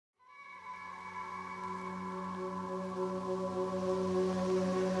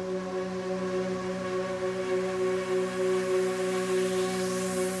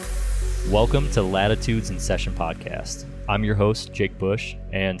Welcome to Latitude's In Session podcast. I'm your host, Jake Bush,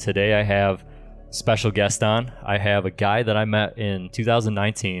 and today I have a special guest on. I have a guy that I met in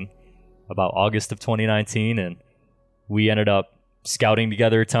 2019, about August of 2019, and we ended up scouting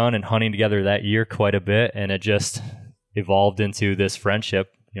together a ton and hunting together that year quite a bit, and it just evolved into this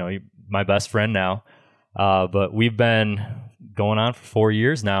friendship. You know, my best friend now, but we've been going on for 4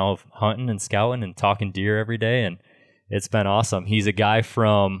 years now of hunting and scouting and talking deer every day, and it's been awesome. He's a guy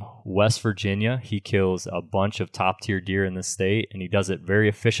from West Virginia. He kills a bunch of top tier deer in the state, and he does it very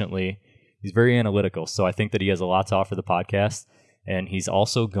efficiently. He's very analytical, so I think that he has a lot to offer the podcast, and he's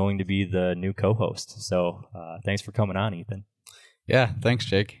also going to be the new co-host. So thanks for coming on, Ethan. Yeah, thanks,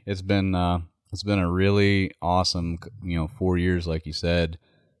 Jake. It's been a really awesome, 4 years, like you said,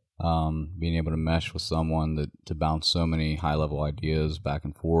 being able to mesh with someone to bounce so many high level ideas back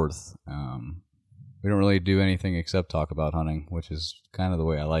and forth. We don't really do anything except talk about hunting, which is kind of the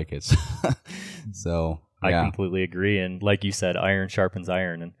way I like it. So I completely agree. And like you said, iron sharpens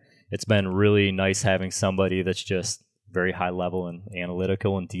iron. And it's been really nice having somebody that's just very high level and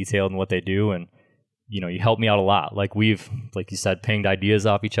analytical and detailed in what they do. And, you help me out a lot. Like we've, like you said, pinged ideas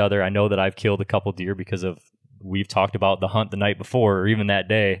off each other. I know that I've killed a couple deer because of we've talked about the hunt the night before or even that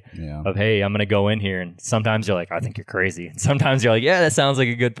day of, hey, I'm going to go in here. And sometimes you're like, I think you're crazy. And sometimes you're like, yeah, that sounds like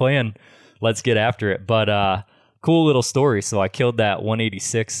a good plan. Let's get after it. But cool little story. So I killed that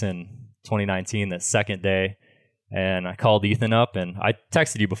 186 in 2019, that second day. And I called Ethan up, and I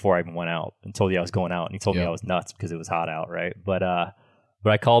texted you before I even went out and told you I was going out. And he told me I was nuts because it was hot out, right? But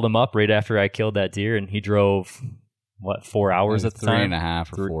I called him up right after I killed that deer, and he drove, 4 hours at the time?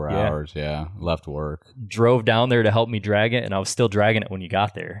 3.5 or 4 hours, left work. Drove down there to help me drag it, and I was still dragging it when you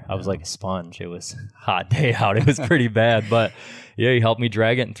got there. I was like a sponge. It was a hot day out. It was pretty bad, but yeah, he helped me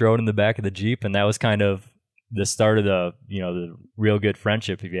drag it and throw it in the back of the Jeep, and that was kind of the start of the real good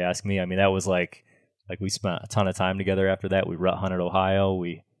friendship, if you ask me. I mean, that was like we spent a ton of time together after that. We rut hunted Ohio.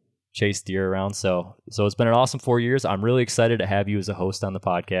 We chased deer around. So it's been an awesome 4 years. I'm really excited to have you as a host on the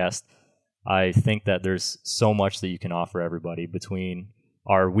podcast. I think that there's so much that you can offer everybody between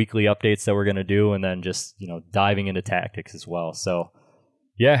our weekly updates that we're going to do and then just, diving into tactics as well. So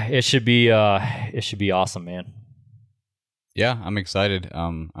yeah, it should be awesome, man. Yeah, I'm excited.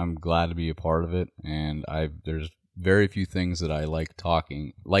 I'm glad to be a part of it. And there's very few things that I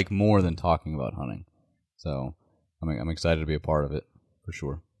like more than talking about hunting. So I'm excited to be a part of it for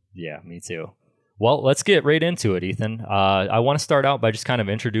sure. Yeah, me too. Well, let's get right into it, Ethan. I want to start out by just kind of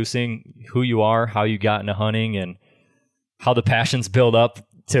introducing who you are, how you got into hunting, and how the passions build up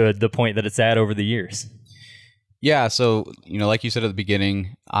to the point that it's at over the years. Yeah, so, like you said at the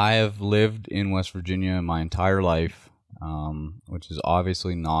beginning, I have lived in West Virginia my entire life, which is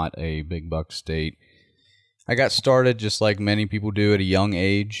obviously not a big buck state. I got started just like many people do at a young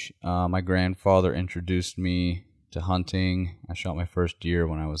age. My grandfather introduced me to hunting. I shot my first deer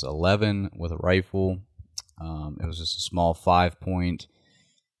when I was 11 with a rifle. It was just a small 5-point,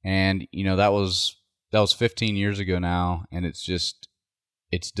 and that was 15 years ago now, and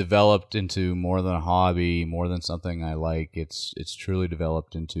it's developed into more than a hobby, more than something I like. It's truly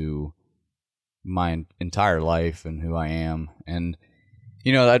developed into my entire life and who I am. And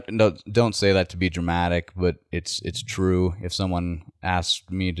don't say that to be dramatic, but it's true. If someone asked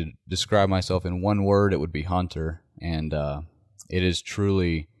me to describe myself in one word, it would be hunter. And it is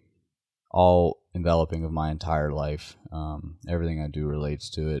truly all enveloping of my entire life. Everything I do relates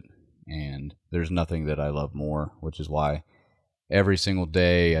to it, and there's nothing that I love more, which is why every single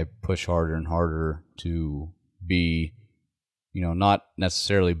day I push harder and harder to be, not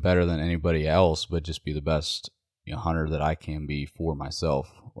necessarily better than anybody else, but just be the best hunter that I can be for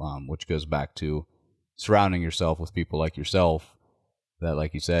myself, which goes back to surrounding yourself with people like yourself that,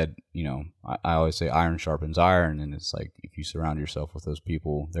 like you said, I always say iron sharpens iron, and it's like if you surround yourself with those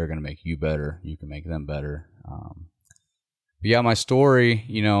people, they're going to make you better. You can make them better. But yeah, my story,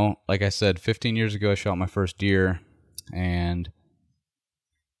 like I said, 15 years ago, I shot my first deer, and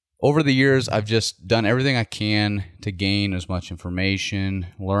over the years, I've just done everything I can to gain as much information,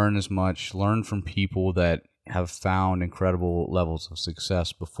 learn from people that have found incredible levels of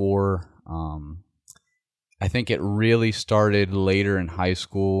success before. I think it really started later in high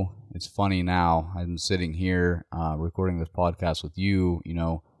school. It's funny now, I'm sitting here recording this podcast with you,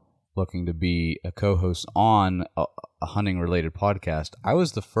 looking to be a co-host on a hunting-related podcast. I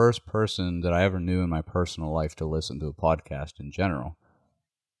was the first person that I ever knew in my personal life to listen to a podcast in general.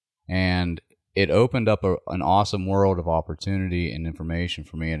 And it opened up an awesome world of opportunity and information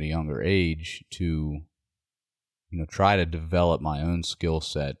for me at a younger age to try to develop my own skill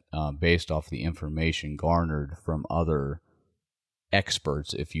set based off the information garnered from other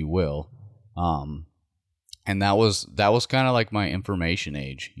experts, if you will. And that was kind of like my information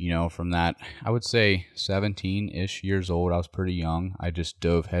age, from that, I would say 17-ish years old. I was pretty young. I just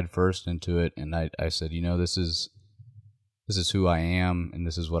dove headfirst into it, and I said, this is who I am, and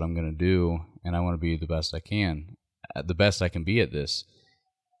this is what I'm going to do, and I want to be the best I can be at this.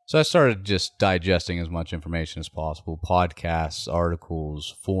 So I started just digesting as much information as possible, podcasts,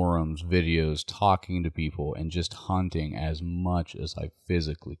 articles, forums, videos, talking to people, and just hunting as much as I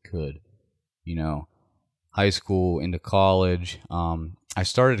physically could, high school into college. I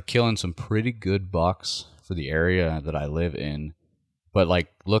started killing some pretty good bucks for the area that I live in. But like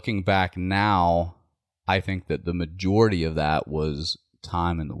looking back now, I think that the majority of that was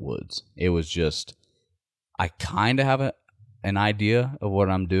time in the woods. It was just, I kind of have an idea of what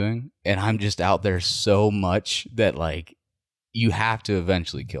I'm doing, and I'm just out there so much that like you have to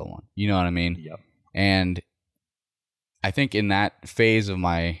eventually kill one. You know what I mean? Yep. And I think in that phase of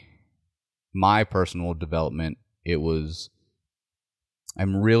my personal development,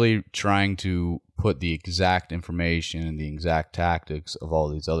 I'm really trying to put the exact information and the exact tactics of all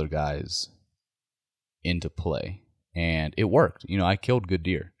these other guys into play. And it worked. I killed good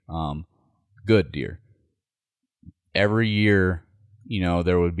deer. Every year,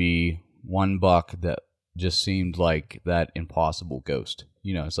 there would be one buck that just seemed like that impossible ghost.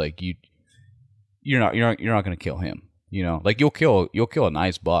 It's like you're not going to kill him. Like you'll kill a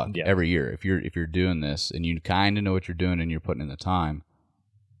nice buck every year if you're doing this and you kind of know what you're doing and you're putting in the time.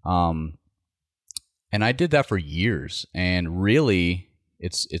 And I did that for years, and really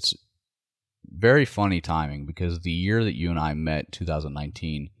it's very funny timing, because the year that you and I met,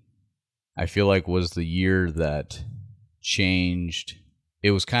 2019, I feel like was the year that changed.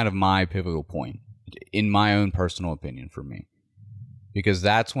 It was kind of my pivotal point, in my own personal opinion, for me, because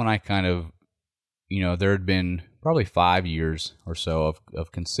that's when I kind of, there had been probably 5 years or so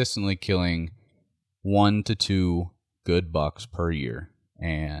of consistently killing 1 to 2 good bucks per year.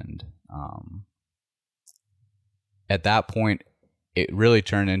 And at that point, it really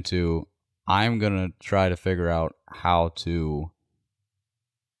turned into, I'm going to try to figure out how to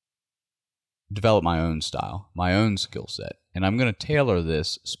develop my own style, my own skill set. And I'm going to tailor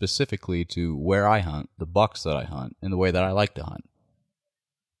this specifically to where I hunt, the bucks that I hunt, and the way that I like to hunt.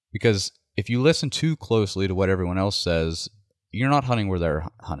 Because if you listen too closely to what everyone else says, you're not hunting where they're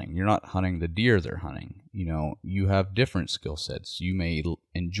hunting. You're not hunting the deer they're hunting. You have different skill sets. You may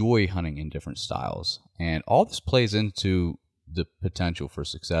enjoy hunting in different styles. And all this plays into the potential for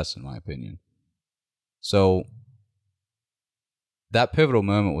success, in my opinion. So that pivotal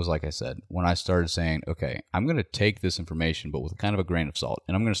moment was, like I said, when I started saying, okay, I'm going to take this information, but with kind of a grain of salt,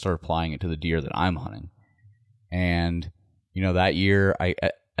 and I'm going to start applying it to the deer that I'm hunting. And, that year,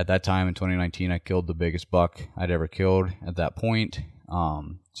 at that time in 2019, I killed the biggest buck I'd ever killed at that point.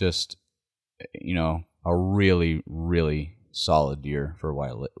 A really, really solid deer for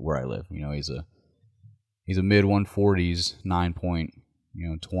where I live. He's a mid 140s, 9-point,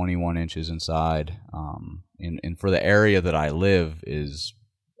 21 inches inside. And for the area that I live is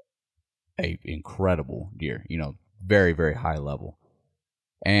a incredible deer, very, very high level.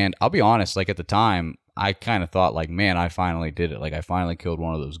 And I'll be honest, like at the time, I kind of thought like, man, I finally did it. Like I finally killed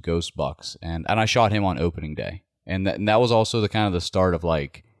one of those ghost bucks, and I shot him on opening day. And that was also the kind of the start of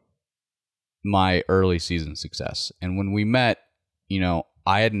like my early season success. And when we met,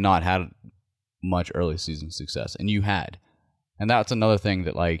 I had not had much early season success, and you had. And that's another thing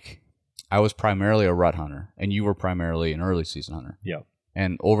that like, I was primarily a rut hunter, and you were primarily an early season hunter. Yeah.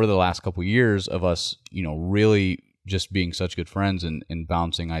 And over the last couple of years of us, really just being such good friends and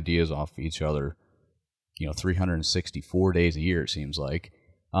bouncing ideas off each other, 364 days a year, it seems like,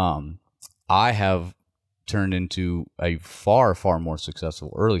 I have turned into a far, far more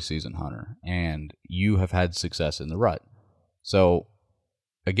successful early season hunter, and you have had success in the rut. So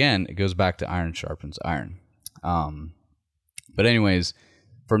again, it goes back to iron sharpens iron. But anyways,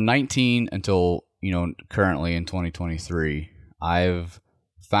 from 19 until, currently in 2023, I've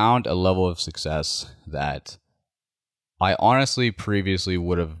found a level of success that I honestly previously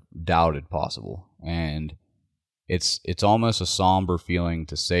would have doubted possible. And it's almost a somber feeling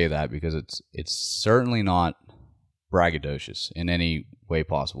to say that, because it's certainly not braggadocious in any way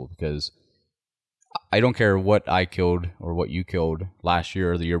possible, because I don't care what I killed or what you killed last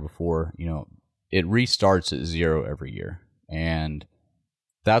year or the year before, it restarts at 0 every year. And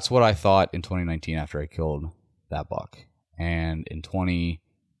that's what I thought in 2019 after I killed that buck. And in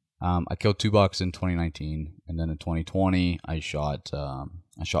I killed 2 bucks in 2019, and then in 2020 I shot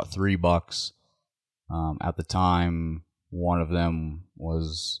 3 bucks. At the time, one of them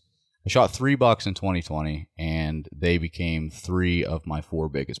was, I shot 3 bucks in 2020, and they became 3 of my 4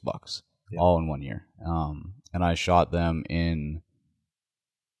 biggest bucks. all in 1 year. And I shot them in.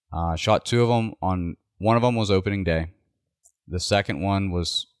 Shot two of them on. One of them was opening day. The second one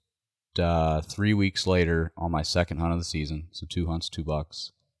was 3 weeks later on my second hunt of the season. So 2 hunts, 2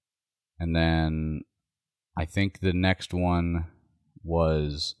 bucks. And then I think the next one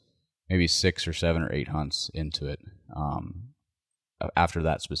was maybe 6 or 7 or 8 hunts into it after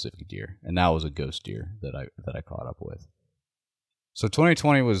that specific deer. And that was a ghost deer that I caught up with. So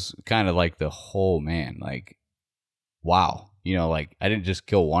 2020 was kind of like the whole, man, like, wow. You know, like, I didn't just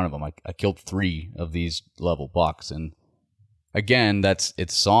kill one of them. I killed 3 of these level bucks. And again,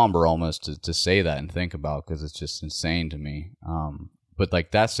 it's somber almost to say that and think about, because it's just insane to me. But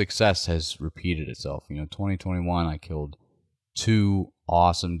like, that success has repeated itself. You know, 2021, I killed 2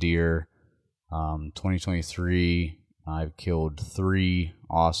 awesome deer. 2023, I've killed 3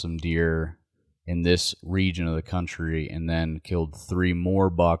 awesome deer in this region of the country, and then killed 3 more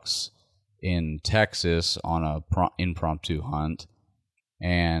bucks in Texas on a impromptu hunt.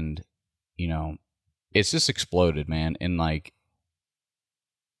 And, you know, it's just exploded, man. And like,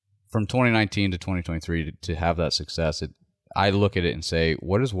 from 2019 to 2023 to have that success, I look at it and say,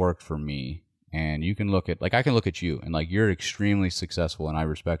 what has worked for me? And you can look at, like, I can look at you and like, you're extremely successful, and I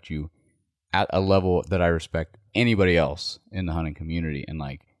respect you at a level that I respect anybody else in the hunting community. And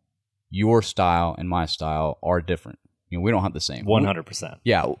like, your style and my style are different. You know, we don't have the same. 100%.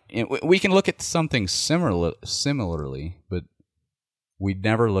 Yeah, we can look at something similarly, but we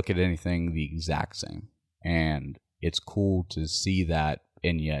never look at anything the exact same. And it's cool to see that,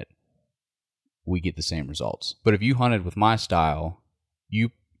 and yet we get the same results. But if you hunted with my style,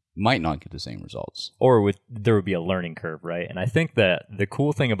 you might not get the same results. Or there would be a learning curve, right? And I think that the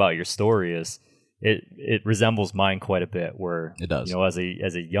cool thing about your story is it resembles mine quite a bit, where it does. You know, as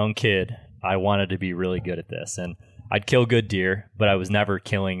a young kid, I wanted to be really good at this, and I'd kill good deer, but I was never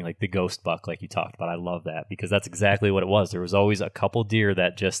killing like the ghost buck like you talked about. I love that, because that's exactly what it was. There was always a couple deer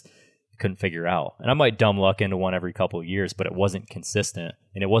that just couldn't figure out. And I might dumb luck into one every couple of years, but it wasn't consistent,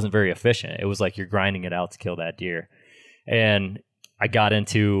 and it wasn't very efficient. It was like you're grinding it out to kill that deer. And I got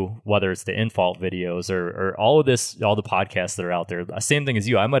into, whether it's the in-fault videos or all of this, all the podcasts that are out there. Same thing as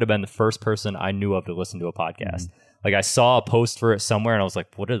you. I might have been the first person I knew of to listen to a podcast. Mm-hmm. Like, I saw a post for it somewhere, and I was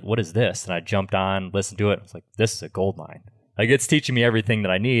like, what is this? And I jumped on, listened to it. I was like, this is a gold mine. Like, it's teaching me everything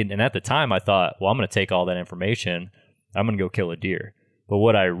that I need. And at the time, I thought, well, I'm going to take all that information. I'm going to go kill a deer. But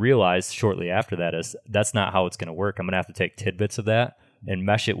what I realized shortly after that is that's not how it's going to work. I'm going to have to take tidbits of that and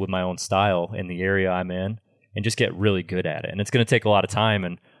mesh it with my own style in the area I'm in and just get really good at it. And it's going to take a lot of time.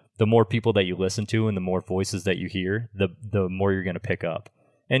 And the more people that you listen to and the more voices that you hear, the more you're going to pick up.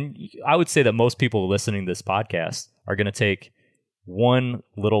 And I would say that most people listening to this podcast are going to take one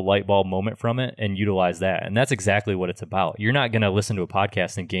little light bulb moment from it and utilize that. And that's exactly what it's about. You're not going to listen to a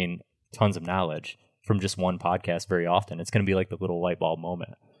podcast and gain tons of knowledge from just one podcast very often. It's going to be like the little light bulb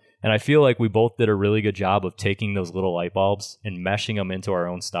moment. And I feel like we both did a really good job of taking those little light bulbs and meshing them into our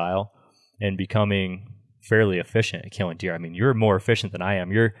own style and becoming fairly efficient at killing deer. I mean, you're more efficient than I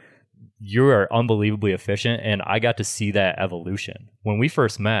am. You are unbelievably efficient, and I got to see that evolution. When we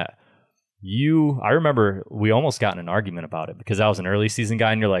first met, I remember we almost got in an argument about it, because I was an early season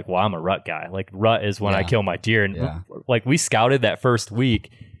guy, and you're like, well, I'm a rut guy. Like, rut is when I kill my deer. And like, we scouted that first week,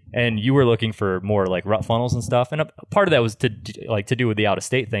 and you were looking for more like rut funnels and stuff. And a part of that was to do with the out of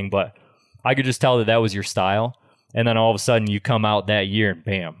state thing, but I could just tell that was your style. And then all of a sudden you come out that year and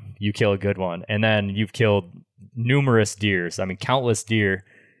bam, you kill a good one. And then you've killed numerous deers. I mean, countless deer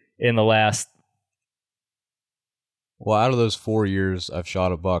in the last. Well, out of those 4 years, I've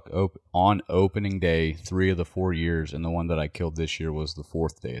shot a buck on opening day 3 of the 4 years, and the one that I killed this year was the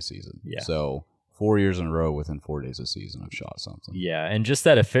 4th day of season. Yeah. So 4 years in a row within 4 days of season, I've shot something. Yeah, and just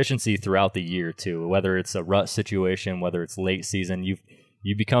that efficiency throughout the year too. Whether it's a rut situation, whether it's late season,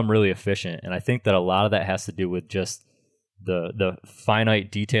 you become really efficient. And I think that a lot of that has to do with just the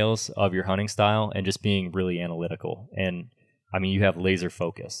finite details of your hunting style and just being really analytical. And I mean, you have laser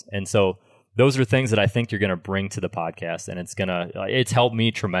focus. And so those are things that I think you're going to bring to the podcast, and it's helped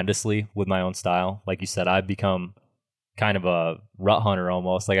me tremendously with my own style. Like you said, I've become kind of a rut hunter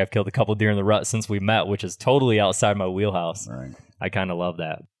almost. Like, I've killed a couple deer in the rut since we met, which is totally outside my wheelhouse. Right. I kind of love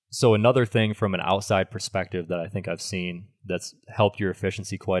that. So another thing from an outside perspective that I think I've seen that's helped your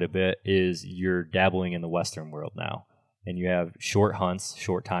efficiency quite a bit is you're dabbling in the Western world now, and you have short hunts,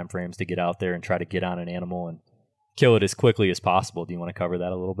 short time frames to get out there and try to get on an animal and kill it as quickly as possible. Do you want to cover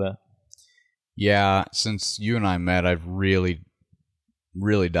that a little bit? Yeah, since you and I met, I've really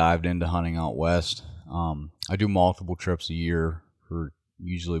dived into hunting out west. I do multiple trips a year for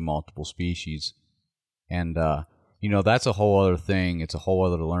usually multiple species. And, that's a whole other thing. It's a whole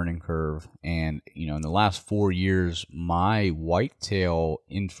other learning curve. And, in the last 4 years, my whitetail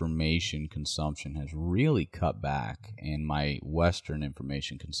information consumption has really cut back, and my Western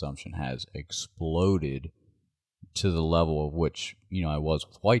information consumption has exploded to the level of which, I was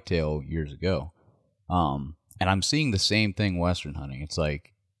with whitetail years ago. And I'm seeing the same thing Western hunting. It's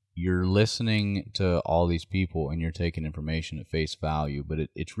like you're listening to all these people and you're taking information at face value, but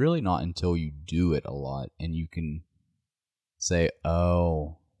it's really not until you do it a lot and you can say,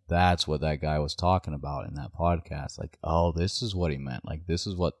 oh, that's what that guy was talking about in that podcast. Like, oh, this is what he meant. Like,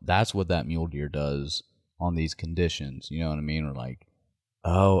 that's what that mule deer does on these conditions. You know what I mean? Or like,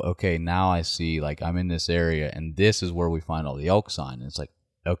 oh, okay, now I see, like, I'm in this area and this is where we find all the elk sign. And it's like,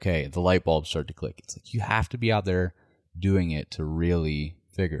 okay, the light bulbs start to click. It's like you have to be out there doing it to really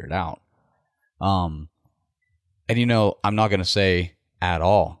figure it out. And I'm not going to say at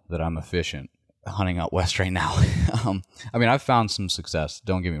all that I'm efficient hunting out west right now. I mean, I've found some success,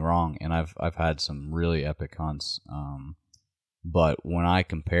 don't get me wrong, and I've had some really epic hunts. But when I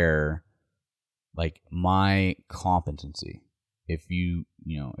compare like my competency, if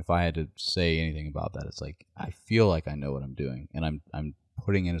if I had to say anything about that, it's like I feel like I know what I'm doing, and I'm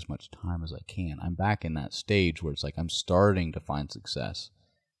putting in as much time as I can. I'm back in that stage where it's like I'm starting to find success,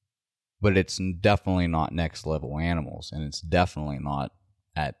 but it's definitely not next level animals, and it's definitely not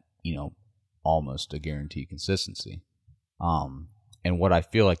at almost a guaranteed consistency. And what I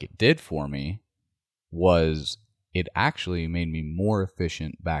feel like it did for me was it actually made me more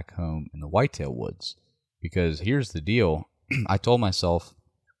efficient back home in the whitetail woods, because here's the deal. I told myself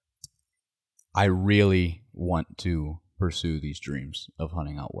I really want to pursue these dreams of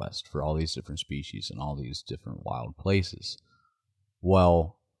hunting out west for all these different species and all these different wild places.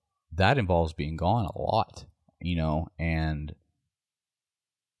 Well, that involves being gone a lot, and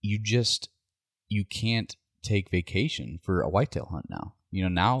you can't take vacation for a whitetail hunt now.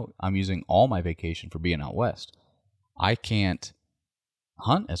 Now I'm using all my vacation for being out west. I can't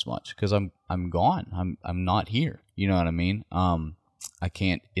hunt as much because I'm gone. I'm not here. You know what I mean? I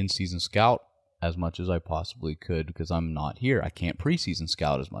can't in-season scout as much as I possibly could because I'm not here. I can't preseason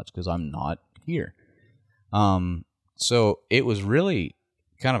scout as much because I'm not here. So it was really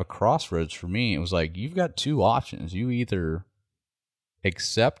kind of a crossroads for me. It was like, you've got two options. You either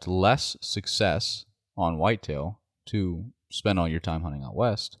accept less success on whitetail to spend all your time hunting out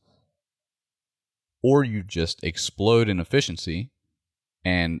west, or you just explode in efficiency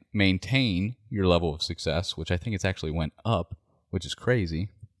and maintain your level of success, which I think it's actually went up, which is crazy,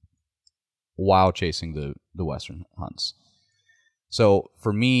 while chasing the Western hunts. So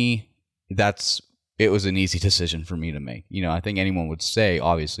for me, it was an easy decision for me to make. I think anyone would say,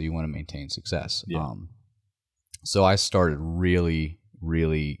 obviously, you want to maintain success. Yeah. So I started really,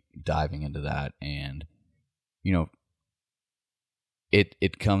 really diving into that, and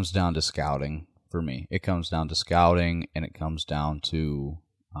it comes down to scouting for me. It comes down to scouting, and it comes down to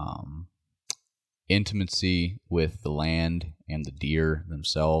intimacy with the land and the deer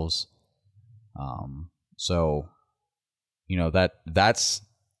themselves. So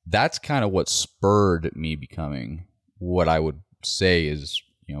that's kind of what spurred me becoming what I would say is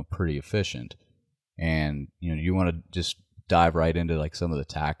pretty efficient. And you want to just dive right into like some of the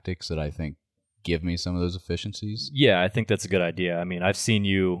tactics that I think give me some of those efficiencies? Yeah, I think that's a good idea. I mean, I've seen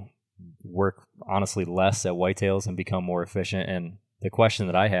you work honestly less at whitetails and become more efficient. And the question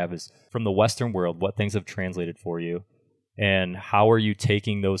that I have is, from the Western world, what things have translated for you, and how are you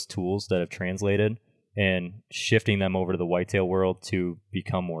taking those tools that have translated and shifting them over to the whitetail world to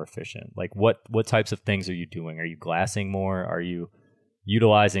become more efficient? Like what types of things are you doing? Are you glassing more? Are you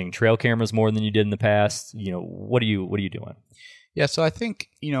utilizing trail cameras more than you did in the past? What are you doing? Yeah, so I think,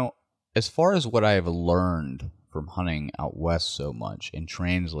 as far as what I have learned from hunting out west so much and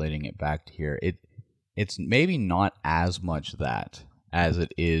translating it back to here, it's maybe not as much that as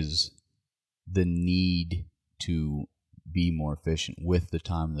it is the need to be more efficient with the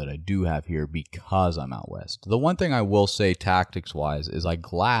time that I do have here because I'm out west. The one thing I will say tactics-wise is I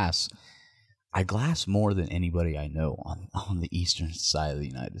glass more than anybody I know on the eastern side of the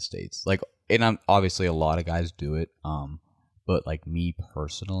United States. Like, and obviously a lot of guys do it, but like me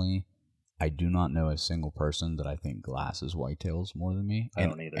personally, I do not know a single person that I think glasses whitetails more than me. I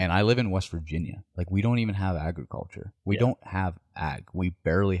don't either. And I live in West Virginia. Like, we don't even have agriculture. We don't have ag. We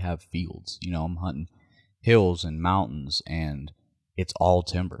barely have fields. I'm hunting hills and mountains, and it's all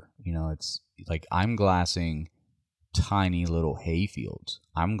timber. It's like I'm glassing tiny little hay fields.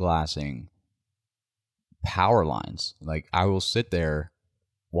 I'm glassing power lines. Like, I will sit there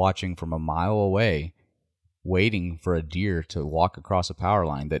watching from a mile away waiting for a deer to walk across a power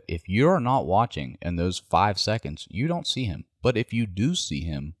line that if you're not watching in those 5 seconds, you don't see him. But if you do see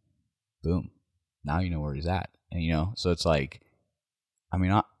him, boom, now you know where he's at. And, so it's like, I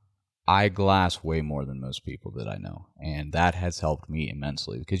mean, I glass way more than most people that I know. And that has helped me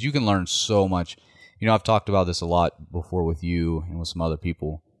immensely because you can learn so much. I've talked about this a lot before with you and with some other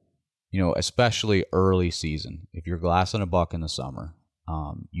people, especially early season. If you're glassing a buck in the summer,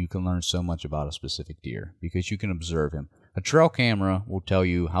 you can learn so much about a specific deer because you can observe him. A trail camera will tell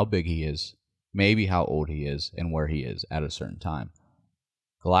you how big he is, maybe how old he is, and where he is at a certain time.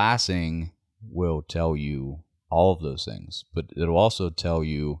 Glassing will tell you all of those things, but it'll also tell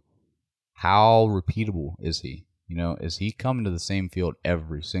you how repeatable is he. Is he coming to the same field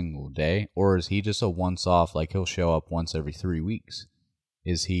every single day, or is he just a once-off, like he'll show up once every 3 weeks?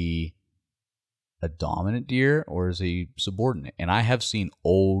 Is he a dominant deer, or is he subordinate? And I have seen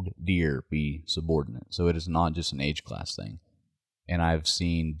old deer be subordinate, so it is not just an age class thing. And I've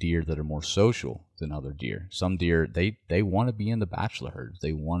seen deer that are more social than other deer. Some deer, they want to be in the bachelor herds.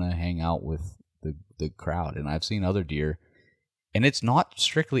 They want to hang out with the crowd. And I've seen other deer, and it's not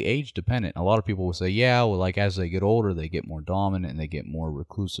strictly age dependent. A lot of people will say, yeah, well, like as they get older, they get more dominant and they get more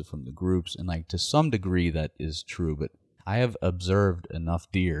reclusive from the groups. And like to some degree that is true, but I have observed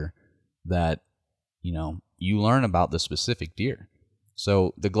enough deer that you learn about the specific deer.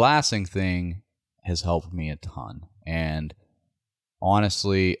 So the glassing thing has helped me a ton. And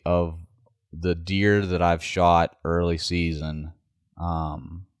honestly, of the deer that I've shot early season,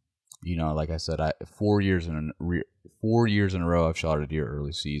 like I said, 4 years in a row, I've shot a deer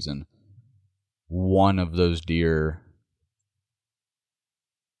early season. One of those deer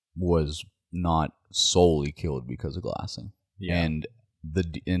was not solely killed because of glassing. Yeah. And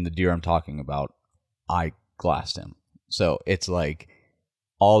the deer I'm talking about, I glassed him. So it's like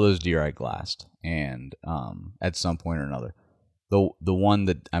all those deer I glassed, and at some point or another, the one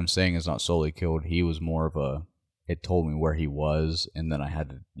that I'm saying is not solely killed, he was more of it told me where he was, and then I had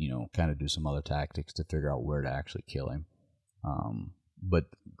to kind of do some other tactics to figure out where to actually kill him. But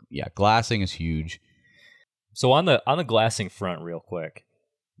yeah, glassing is huge. So on the glassing front, real quick,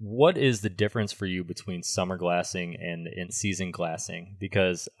 what is the difference for you between summer glassing and in-season glassing?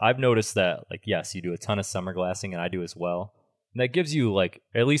 Because I've noticed that, like, yes, you do a ton of summer glassing, and I do as well. And that gives you,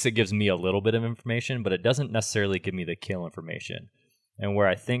 at least it gives me a little bit of information, but it doesn't necessarily give me the kill information. And where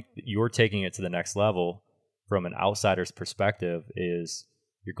I think you're taking it to the next level from an outsider's perspective is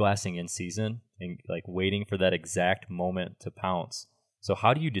you're glassing in season and, waiting for that exact moment to pounce. So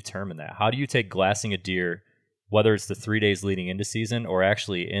how do you determine that? How do you take glassing a deer, whether it's the 3 days leading into season or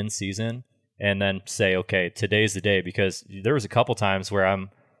actually in season, and then say, okay, today's the day? Because there was a couple times where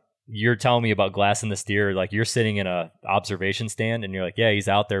you're telling me about glassing this deer, like you're sitting in a observation stand and you're like, yeah, he's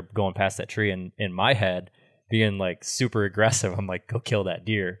out there going past that tree. And in my head, being super aggressive, I'm like, go kill that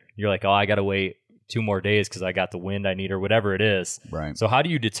deer. You're like, oh, I got to wait 2 more days because I got the wind I need or whatever it is. Right. So how do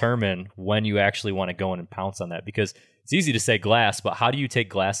you determine when you actually want to go in and pounce on that? Because it's easy to say glass, but how do you take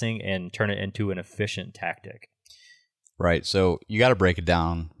glassing and turn it into an efficient tactic? Right. So you got to break it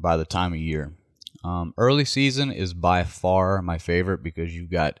down by the time of year. Early season is by far my favorite because you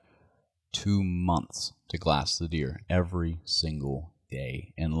got 2 months to glass the deer every single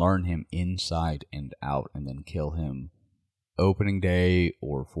day and learn him inside and out, and then kill him opening day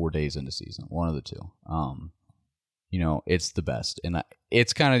or 4 days into season, one of the two. It's the best, and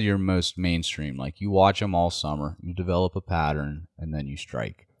it's kind of your most mainstream. Like you watch them all summer, you develop a pattern, and then you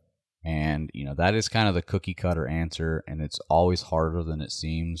strike. And that is kind of the cookie cutter answer, and it's always harder than it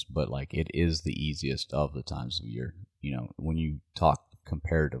seems, but it is the easiest of the times of year. When you talk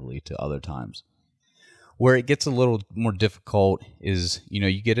comparatively to other times. Where it gets a little more difficult is,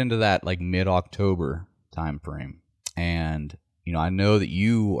 you get into that mid-October time frame. And, I know that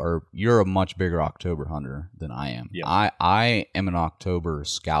you're a much bigger October hunter than I am. Yeah. I am an October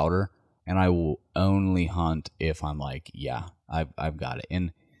scouter, and I will only hunt if I'm I've got it.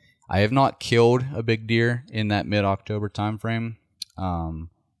 And I have not killed a big deer in that mid-October time frame.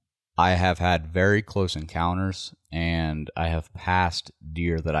 I have had very close encounters, and I have passed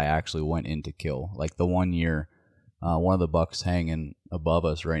deer that I actually went in to kill. Like the one year, one of the bucks hanging above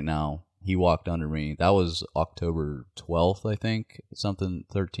us right now, he walked under me. That was October 12th, I think,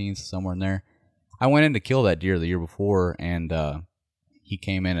 13th, somewhere in there. I went in to kill that deer the year before, and he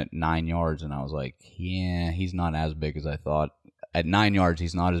came in at 9 yards, and I was like, yeah, he's not as big as I thought. At 9 yards,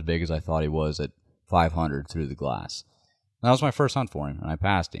 he's not as big as I thought he was at 500 through the glass. And that was my first hunt for him, and I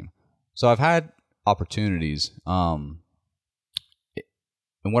passed him. So I've had opportunities. And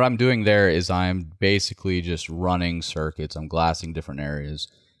what I'm doing there is I'm basically just running circuits. I'm glassing different areas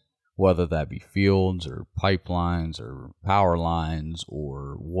whether that be fields or pipelines or power lines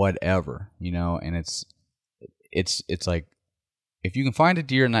or whatever, and it's like, if you can find a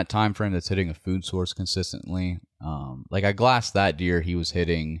deer in that time frame that's hitting a food source consistently, like I glassed that deer, he was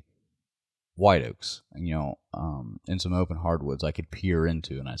hitting white oaks, in some open hardwoods I could peer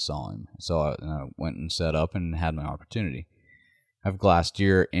into, and I saw him. So I went and set up and had my opportunity. I've glassed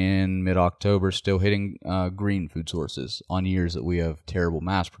deer in mid-October, still hitting green food sources on years that we have terrible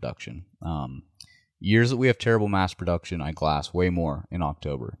mass production. Years that we have terrible mass production, I glass way more in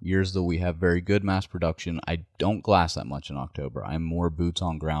October. Years that we have very good mass production, I don't glass that much in October. I'm more boots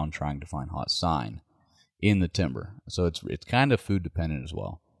on ground trying to find hot sign in the timber. So it's kind of food dependent as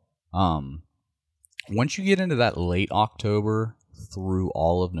well. Once you get into that late October through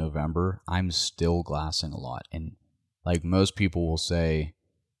all of November, I'm still glassing a lot. And like most people will say,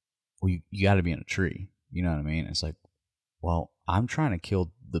 well, you got to be in a tree. You know what I mean? It's like, well, I'm trying to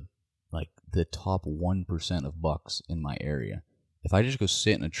kill the top 1% of bucks in my area. If I just go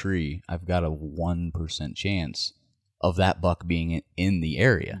sit in a tree, I've got a 1% chance of that buck being in the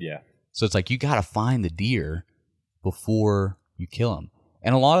area. Yeah. So it's like, you got to find the deer before you kill him.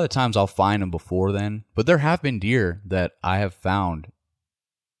 And a lot of the times I'll find them before then, but there have been deer that I have found.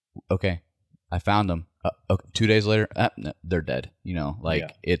 Okay, I found them. Okay, 2 days later, no, they're dead.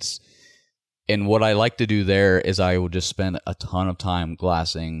 It's, and what I like to do there is I will just spend a ton of time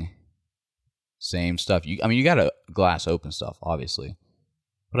glassing same stuff. You got to glass open stuff, obviously,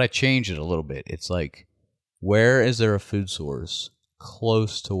 but I change it a little bit. It's like, where is there a food source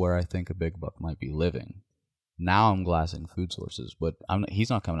close to where I think a big buck might be living? Now I'm glassing food sources, but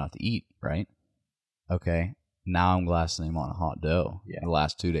he's not coming out to eat, right? Okay, now I'm glassing him on a hot doe the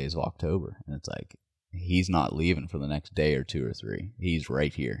last 2 days of October, and it's like, he's not leaving for the next day or 2 or 3. He's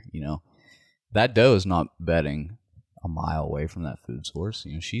right here, That doe is not bedding a mile away from that food source.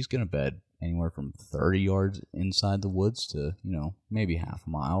 She's going to bed anywhere from 30 yards inside the woods to, maybe half a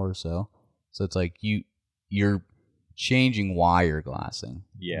mile or so. So it's like you're changing why you're glassing.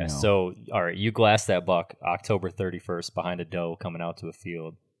 Yeah. So, all right, you glass that buck October 31st behind a doe coming out to a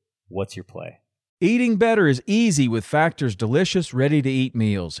field. What's your play? Eating better is easy with Factor's delicious, ready-to-eat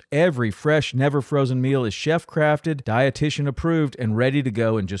meals. Every fresh, never-frozen meal is chef-crafted, dietitian-approved, and ready to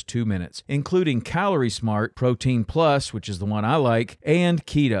go in just 2 minutes, including Calorie Smart, Protein Plus, which is the one I like, and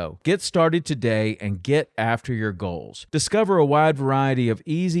Keto. Get started today and get after your goals. Discover a wide variety of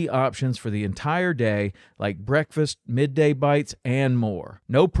easy options for the entire day, like breakfast, midday bites, and more.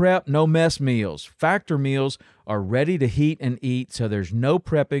 No prep, no mess meals. Factor meals are ready to heat and eat, so there's no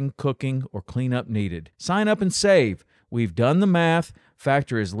prepping, cooking, or cleanup needed. Sign up and save. We've done the math.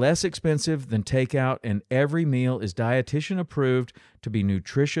 Factor is less expensive than takeout, and every meal is dietitian approved to be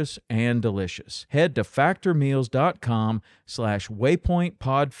nutritious and delicious. Head to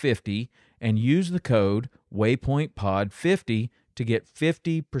factormeals.com/waypointpod50 and use the code waypointpod50 to get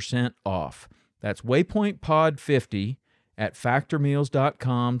 50% off. That's waypointpod50 at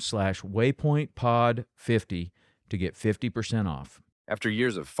factormeals.com/waypointpod50 to get 50% off. After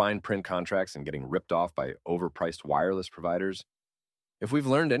years of fine print contracts and getting ripped off by overpriced wireless providers, if we've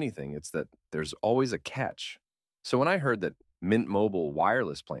learned anything, it's that there's always a catch. So when I heard that Mint Mobile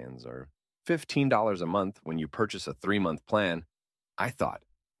wireless plans are $15 a month when you purchase a 3-month plan, I thought,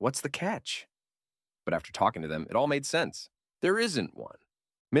 what's the catch? But after talking to them, it all made sense. There isn't one.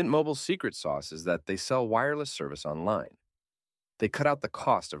 Mint Mobile's secret sauce is that they sell wireless service online. They cut out the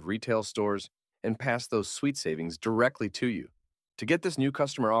cost of retail stores and pass those sweet savings directly to you. To get this new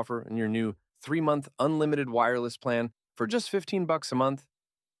customer offer and your new 3-month unlimited wireless plan for just $15 a month,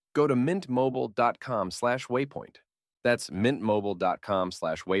 go to mintmobile.com/waypoint. That's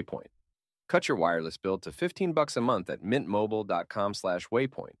mintmobile.com/waypoint. Cut your wireless bill to $15 a month at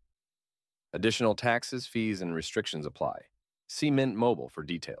mintmobile.com/waypoint. Additional taxes, fees, and restrictions apply. See Mint Mobile for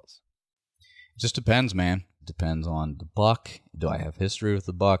details. It just depends, man. It depends on the buck. Do I have history with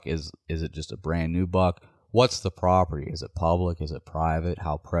the buck? Is it just a brand new buck? What's the property? Is it public? Is it private?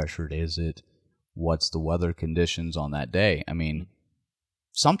 How pressured is it? What's the weather conditions on that day? I mean,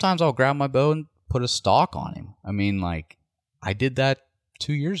 sometimes I'll grab my bow and put a stalk on him. I mean, like, I did that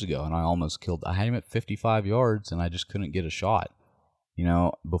 2 years ago, and I almost killed. I had him at 55 yards, and I just couldn't get a shot,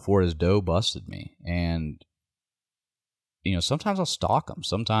 before his doe busted me. And, sometimes I'll stalk him.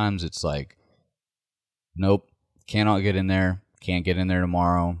 Sometimes it's like, nope, cannot get in there. Can't get in there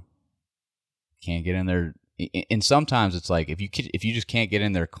tomorrow. Can't get in there. And sometimes it's like, if you just can't get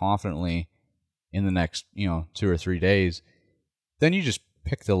in there confidently in the next 2 or 3 days, then you just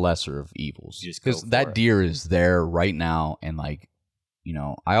pick the lesser of evils, because that deer is there right now. And I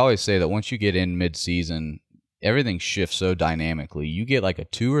always say that once you get in mid-season, everything shifts so dynamically. You get like a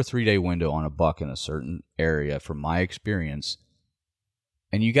 2 or 3 day window on a buck in a certain area, from my experience,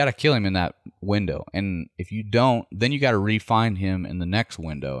 and you got to kill him in that window. And if you don't, then you got to re-find him in the next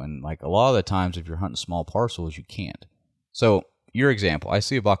window. And like a lot of the times, if you're hunting small parcels, you can't. So your example, I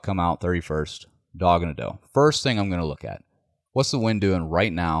see a buck come out 31st, dog and a doe. First thing I'm going to look at, what's the wind doing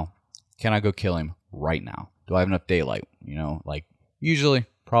right now? Can I go kill him right now? Do I have enough daylight? You know, like usually,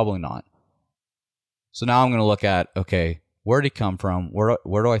 probably not. So now I'm going to look at, okay, where'd he come from? Where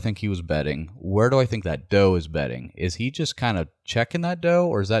do I think he was bedding? Where do I think that doe is bedding? Is he just kind of checking that doe,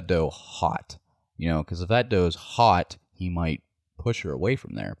 or is that doe hot? You know, because if that doe is hot, he might push her away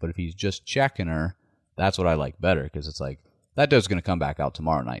from there. But if he's just checking her, that's what I like better, because it's like, that doe's going to come back out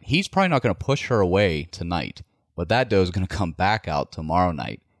tomorrow night. He's probably not going to push her away tonight, but that doe's going to come back out tomorrow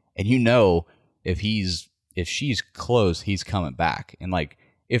night. And you know, if she's close, he's coming back. And like,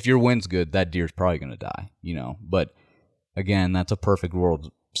 if your wind's good, that deer's probably going to die, you know. But again, that's a perfect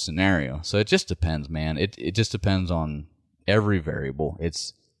world scenario. So it just depends, man. It just depends on every variable.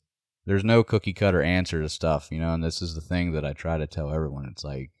 There's no cookie cutter answer to stuff, you know. And this is the thing that I try to tell everyone. It's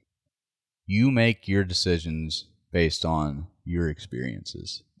like, you make your decisions based on your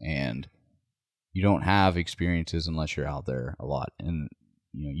experiences, and you don't have experiences unless you're out there a lot. And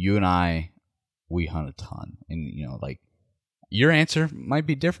you know, you and I, we hunt a ton, and you know, like, your answer might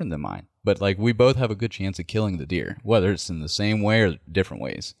be different than mine, but like, we both have a good chance of killing the deer, whether it's in the same way or different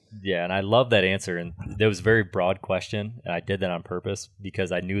ways. Yeah, and I love that answer. And that was a very broad question, and I did that on purpose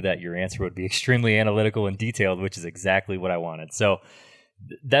because I knew that your answer would be extremely analytical and detailed, which is exactly what I wanted. So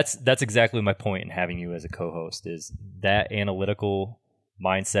that's exactly my point in having you as a co-host, is that analytical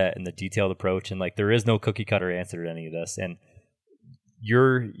mindset and the detailed approach. And like, there is no cookie cutter answer to any of this, and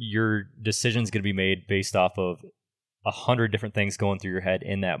your decision is going to be made based off of 100 different things going through your head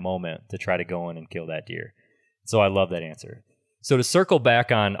in that moment to try to go in and kill that deer. So I love that answer. So to circle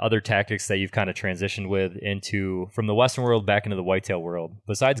back on other tactics that you've kind of transitioned with into from the Western world back into the whitetail world,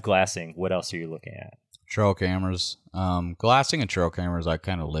 besides glassing, what else are you looking at? Trail cameras. Glassing and trail cameras I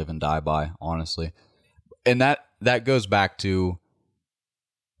kind of live and die by, honestly. And that goes back to,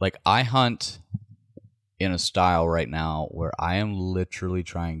 like, I hunt in a style right now where I am literally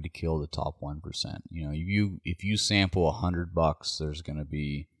trying to kill the top 1%. You know, if you sample 100 bucks, there's going to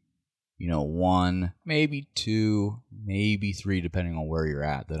be, you know, 1, maybe 2, maybe 3, depending on where you're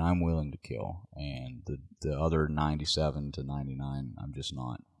at, that I'm willing to kill. And the other 97 to 99, I'm just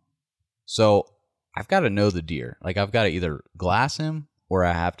not. So I've got to know the deer. Like, I've got to either glass him or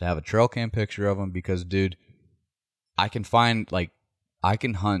I have to have a trail cam picture of him, because, dude, I can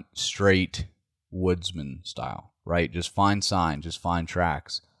hunt straight woodsman style, right? Just find signs, just find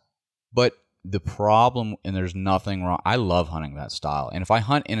tracks. But the problem, and there's nothing wrong, I love hunting that style. And if I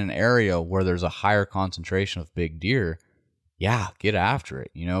hunt in an area where there's a higher concentration of big deer, yeah, get after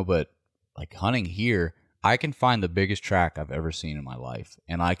it, you know. But like, hunting here, I can find the biggest track I've ever seen in my life,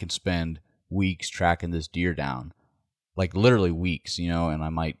 and I can spend weeks tracking this deer down, like literally weeks, you know. And I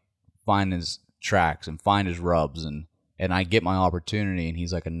might find his tracks and find his rubs, and I get my opportunity, and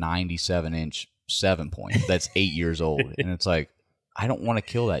he's like a 97-inch 7-point that's 8 years old. And it's like, I don't want to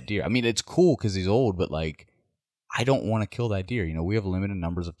kill that deer. I mean, it's cool because he's old, but like, I don't want to kill that deer. You know, we have limited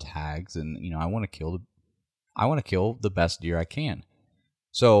numbers of tags, and you know, I want to kill the best deer I can.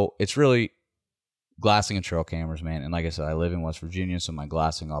 So it's really glassing and trail cameras, man. And like I said, I live in West Virginia, so my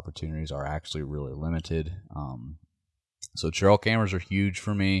glassing opportunities are actually really limited. So trail cameras are huge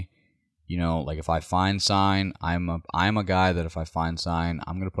for me. You know, like, if I find sign, I'm a guy that if I find sign,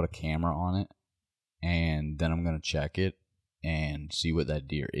 I'm going to put a camera on it, and then I'm going to check it and see what that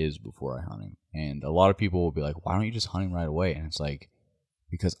deer is before I hunt him. And a lot of people will be like, why don't you just hunt him right away? And it's like,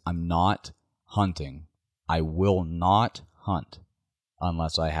 because I'm not hunting. I will not hunt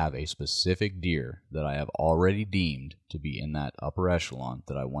unless I have a specific deer that I have already deemed to be in that upper echelon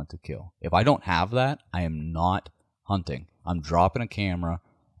that I want to kill. If I don't have that, I am not hunting. I'm dropping a camera,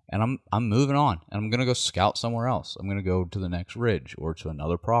 and I'm moving on, and I'm going to go scout somewhere else. I'm going to go to the next ridge or to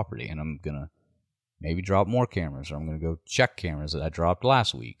another property, and I'm going to maybe drop more cameras, or I'm going to go check cameras that I dropped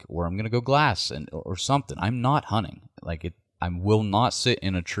last week, or I'm going to go glass or something. I'm not hunting. Like, I will not sit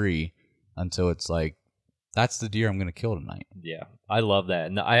in a tree until it's like, that's the deer I'm going to kill tonight. Yeah, I love that.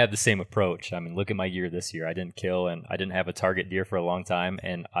 And I have the same approach. I mean, look at my year this year. I didn't kill, and I didn't have a target deer for a long time,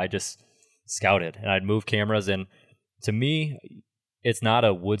 and I just scouted, and I'd move cameras. And to me, it's not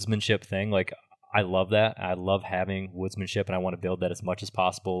a woodsmanship thing. Like, I love that. I love having woodsmanship, and I want to build that as much as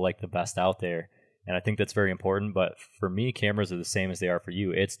possible, like the best out there. And I think that's very important. But for me, cameras are the same as they are for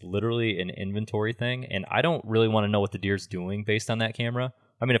you. It's literally an inventory thing, and I don't really want to know what the deer's doing based on that camera.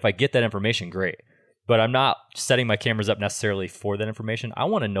 I mean, if I get that information, great. but I'm not setting my cameras up necessarily for that information. I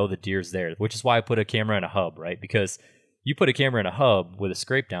want to know the deer's there, which is why I put a camera in a hub, right? Because you put a camera in a hub with a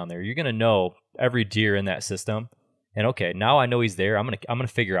scrape down there, you're going to know every deer in that system. And okay, now I know he's there. I'm going to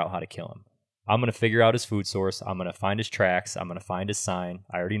figure out how to kill him. I'm going to figure out his food source. I'm going to find his tracks. I'm going to find his sign.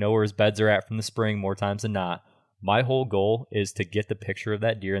 I already know where his beds are at from the spring more times than not. My whole goal is to get the picture of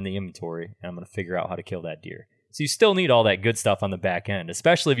that deer in the inventory, and I'm going to figure out how to kill that deer. So you still need all that good stuff on the back end,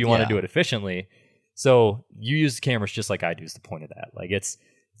 especially if you want to do it efficiently. So you use the cameras just like I do is the point of that. Like it's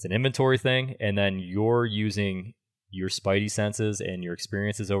an inventory thing, and then you're using your spidey senses and your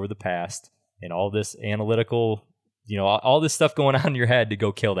experiences over the past and all this analytical, all this stuff going on in your head to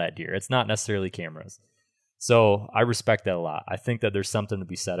go kill that deer. It's not necessarily cameras. So I respect that a lot. I think that there's something to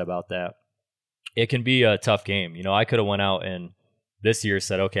be said about that. It can be a tough game. I could have went out and this year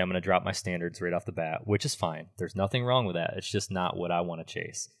said, okay, I'm going to drop my standards right off the bat, which is fine. There's nothing wrong with that. It's just not what I want to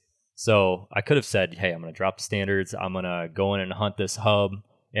chase. So I could have said, hey, I'm going to drop the standards. I'm going to go in and hunt this hub,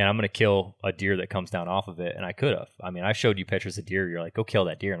 and I'm going to kill a deer that comes down off of it. And I could have. I mean, I showed you pictures of deer. You're like, go kill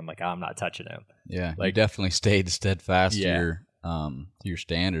that deer. And I'm like, I'm not touching him. Yeah, you definitely stayed steadfast to your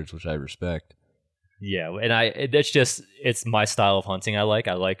standards, which I respect. Yeah, and it's my style of hunting. I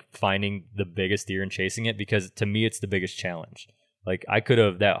like finding the biggest deer and chasing it, because to me it's the biggest challenge. Like I could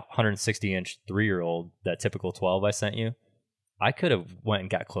have, that 160-inch 3-year-old, that typical 12 I sent you, I could have went and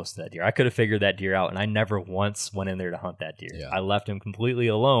got close to that deer. I could have figured that deer out, and I never once went in there to hunt that deer. Yeah. I left him completely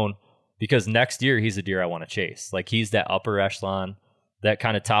alone, because next year he's a deer I want to chase. Like he's that upper echelon, that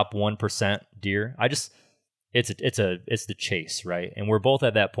kind of top 1% deer. It's the chase, right? And we're both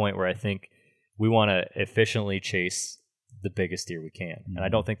at that point where I think we want to efficiently chase the biggest deer we can. Mm-hmm. And I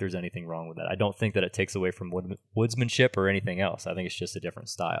don't think there's anything wrong with that. I don't think that it takes away from woodsmanship or anything else. I think it's just a different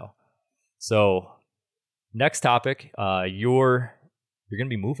style. So next topic, you're going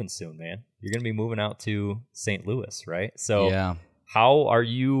to be moving soon, man. You're going to be moving out to St. Louis, right? So how are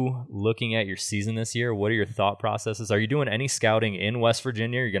you looking at your season this year? What are your thought processes? Are you doing any scouting in West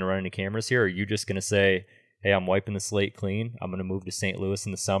Virginia? Are you going to run any cameras here? Or are you just going to say, hey, I'm wiping the slate clean. I'm going to move to St. Louis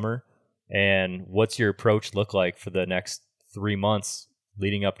in the summer. And what's your approach look like for the next 3 months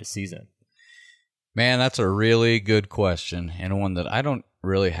leading up to season? Man, that's a really good question, and one that I don't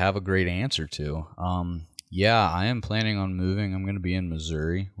really have a great answer to. I am planning on moving. I'm going to be in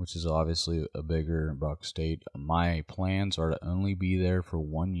Missouri, which is obviously a bigger buck state. My plans are to only be there for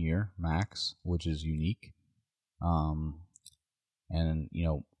 1 year max, which is unique. And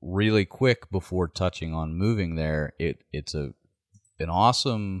really quick before touching on moving there, it's an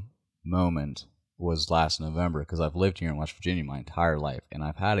awesome moment was last November, because I've lived here in West Virginia my entire life, and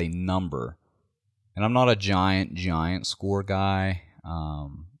I've had a number, and I'm not a giant score guy,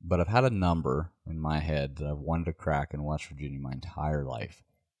 but I've had a number in my head that I've wanted to crack in West Virginia my entire life.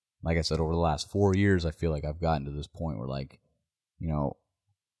 Like I said, over the last 4 years, I feel like I've gotten to this point where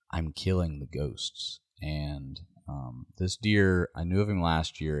I'm killing the ghosts. And this deer, I knew of him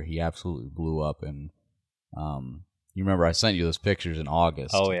last year. He absolutely blew up, and you remember I sent you those pictures in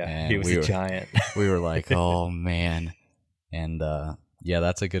August. Oh, yeah. He was a giant. We were like, oh, man. And,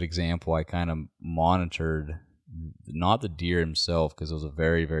 that's a good example. I kind of monitored, not the deer himself, because it was a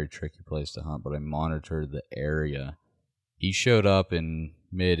very, very tricky place to hunt, but I monitored the area. He showed up in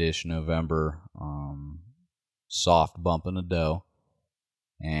mid-ish November, soft bumping a doe,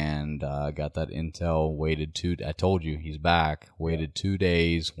 and got that intel, I told you, he's back, waited 2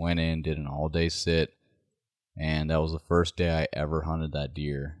 days, went in, did an all-day sit. And that was the first day I ever hunted that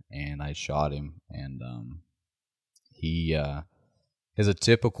deer, and I shot him. And he is a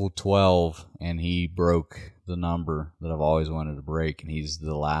typical 12, and he broke the number that I've always wanted to break. And he's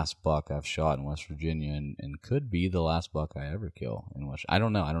the last buck I've shot in West Virginia, and could be the last buck I ever kill in West. I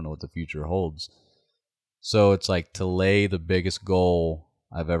don't know what the future holds. So it's like, to lay the biggest goal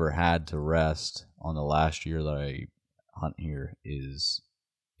I've ever had to rest on the last year that I hunt here it's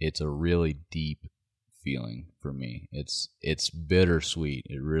a really deep feeling for me. It's bittersweet.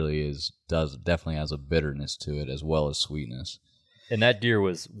 It really is. Definitely has a bitterness to it as well as sweetness. And that deer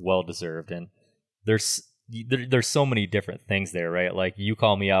was well deserved. And there's so many different things there, right? Like you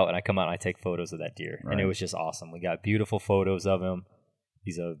call me out and I come out and I take photos of that deer, right. And it was just awesome. We got beautiful photos of him.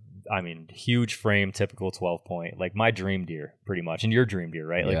 He's huge frame, typical 12 point, like my dream deer pretty much, and your dream deer,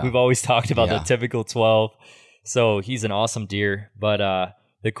 right? Like we've always talked about the typical 12. So he's an awesome deer, but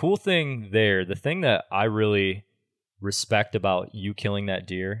the cool thing there, the thing that I really respect about you killing that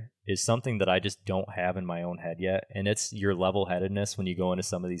deer is something that I just don't have in my own head yet. And it's your level-headedness when you go into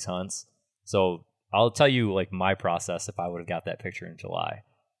some of these hunts. So I'll tell you my process if I would have got that picture in July.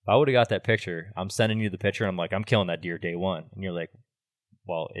 If I would have got that picture, I'm sending you the picture and I'm like, I'm killing that deer day one. And you're like,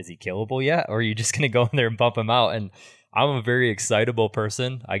 well, is he killable yet? Or are you just going to go in there and bump him out? And I'm a very excitable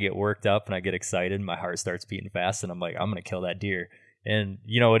person. I get worked up and I get excited. My heart starts beating fast and I'm like, I'm going to kill that deer. And,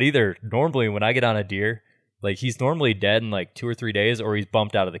 it either normally when I get on a deer, like he's normally dead in like 2 or 3 days or he's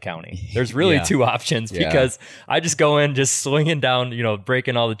bumped out of the county. There's really two options because I just go in just swinging down,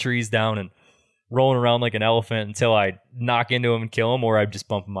 breaking all the trees down and rolling around like an elephant until I knock into him and kill him, or I just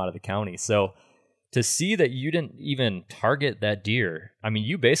bump him out of the county. So to see that you didn't even target that deer, I mean,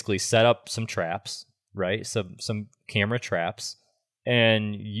 you basically set up some traps, right? Some camera traps,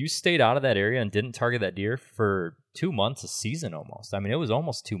 and you stayed out of that area and didn't target that deer for 2 months a season almost. I mean, it was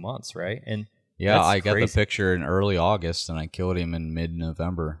almost 2 months, right? And yeah, I got the picture in early August and I killed him in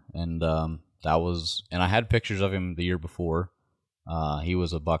mid-November. And and I had pictures of him the year before. He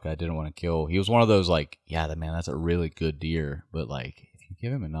was a buck I didn't want to kill. He was one of those like, yeah, man, that's a really good deer. But like, if you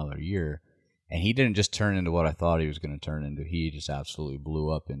give him another year, and he didn't just turn into what I thought he was going to turn into. He just absolutely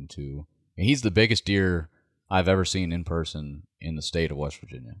blew up into. And he's the biggest deer I've ever seen in person in the state of West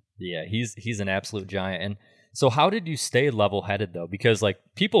Virginia. Yeah, he's an absolute giant. And so how did you stay level-headed though? Because like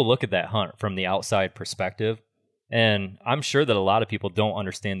people look at that hunt from the outside perspective, and I'm sure that a lot of people don't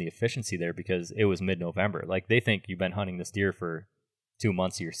understand the efficiency there because it was mid-November. Like they think you've been hunting this deer for 2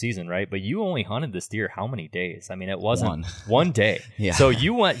 months of your season, right? But you only hunted this deer how many days? I mean, it wasn't one day. Yeah. So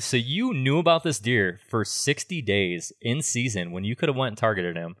you knew about this deer for 60 days in season when you could have went and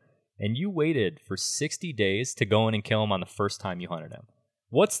targeted him, and you waited for 60 days to go in and kill him on the first time you hunted him.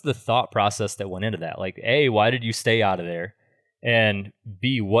 What's the thought process that went into that? Like, A, why did you stay out of there? And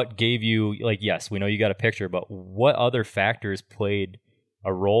B, what gave you, like, yes, we know you got a picture, but what other factors played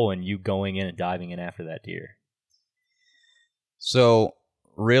a role in you going in and diving in after that deer? So,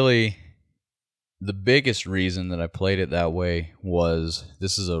 really, the biggest reason that I played it that way was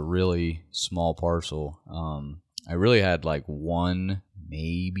this is a really small parcel. I really had like 1,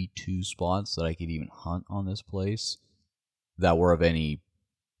 maybe 2 spots that I could even hunt on this place that were of any,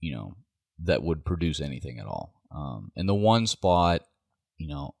 that would produce anything at all. And the one spot,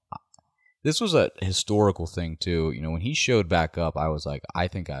 this was a historical thing too. When he showed back up, I was like, I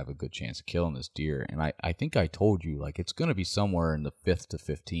think I have a good chance of killing this deer. And I think I told you, like, it's going to be somewhere in the 5th to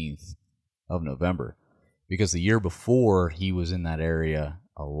 15th of November. Because the year before, he was in that area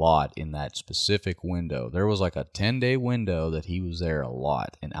a lot in that specific window. There was like a 10-day window that he was there a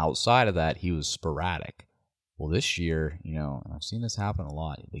lot. And outside of that, he was sporadic. Well, this year, and I've seen this happen a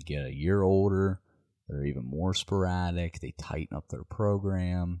lot. They get a year older. They're even more sporadic. They tighten up their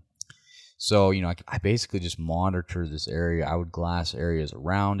program. So, I basically just monitored this area. I would glass areas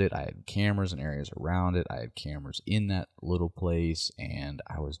around it. I had cameras in areas around it. I had cameras in that little place, and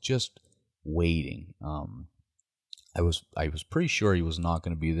I was just waiting. I was pretty sure he was not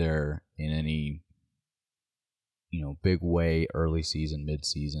going to be there in any, big way, early season,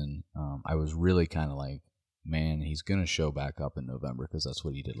 mid-season. I was really kind of like, man, he's going to show back up in November because that's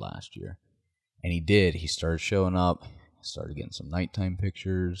what he did last year. And he did. He started showing up. Started getting some nighttime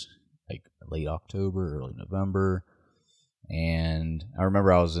pictures, like late October, early November. And I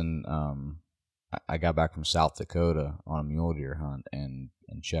remember I was in, I got back from South Dakota on a mule deer hunt and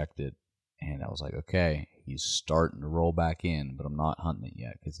checked it. And I was like, okay, he's starting to roll back in, but I'm not hunting it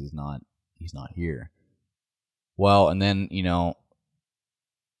yet because he's not here. Well, and then,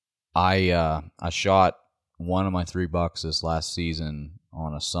 I shot one of my 3 bucks this last season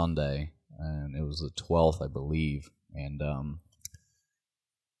on a Sunday, and it was the 12th, I believe. And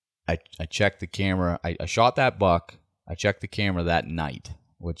I checked the camera. I shot that buck. I checked the camera that night,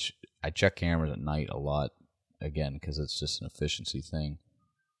 which I check cameras at night a lot, again, because it's just an efficiency thing.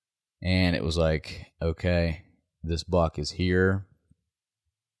 And it was like, okay, this buck is here.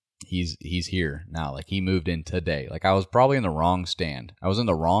 He's here now. Like, he moved in today. Like, I was probably in the wrong stand. I was in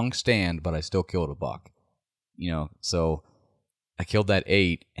the wrong stand, but I still killed a buck. So I killed that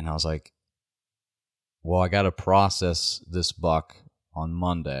 8, and I was like, well, I got to process this buck on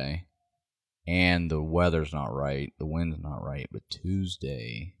Monday, and the weather's not right, the wind's not right, but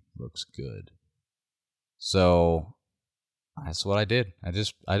Tuesday looks good. So that's what I did. I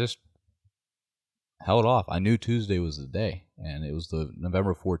just held off. I knew Tuesday was the day, and it was the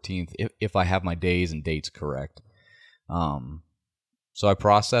November 14th, if I have my days and dates correct. So I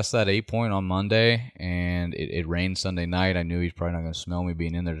processed that 8-point on Monday, and it rained Sunday night. I knew he's probably not going to smell me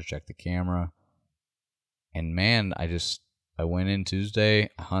being in there to check the camera. And man, I went in Tuesday,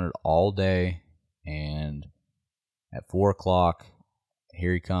 I hunted all day, and at 4 o'clock,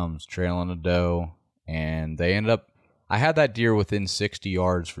 here he comes, trailing a doe, and they ended up, I had that deer within 60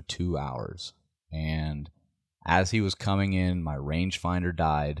 yards for 2 hours, and as he was coming in, my rangefinder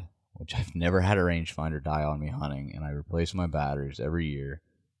died, which I've never had a rangefinder die on me hunting, and I replace my batteries every year.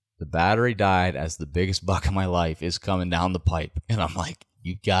 The battery died as the biggest buck of my life is coming down the pipe, and I'm like,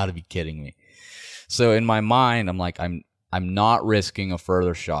 you got to be kidding me. So in my mind, I'm like, I'm not risking a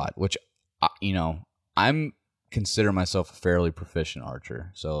further shot, which, I'm consider myself a fairly proficient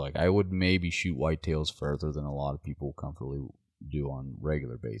archer. So like I would maybe shoot whitetails further than a lot of people comfortably do on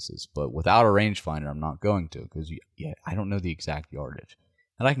regular basis. But without a rangefinder, I'm not going to, because I don't know the exact yardage.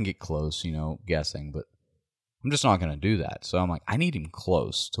 And I can get close, guessing, but I'm just not going to do that. So I'm like, I need him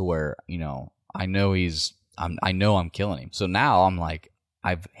close to where, I know I'm killing him. So now I'm like,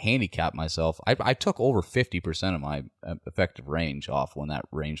 I've handicapped myself. I took over 50% of my effective range off when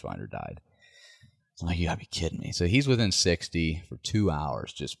that rangefinder died. I'm like, you gotta be kidding me. So he's within 60 for 2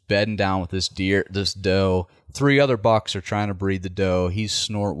 hours, just bedding down with this doe. 3 other bucks are trying to breed the doe. He's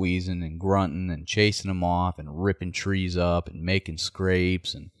snort wheezing and grunting and chasing them off and ripping trees up and making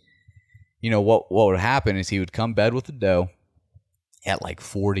scrapes. And what would happen is he would come bed with the doe at like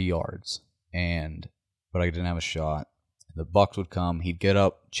 40 yards, but I didn't have a shot. The bucks would come, he'd get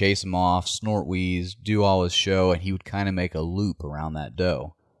up, chase him off, snort wheeze, do all his show, and he would kind of make a loop around that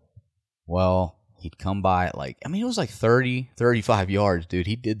doe. Well, he'd come by at it was like 30, 35 yards, dude.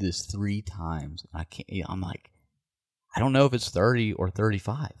 He did this 3 times. I'm like, I don't know if it's 30 or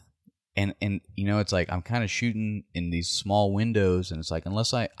 35. And it's like I'm kind of shooting in these small windows, and it's like,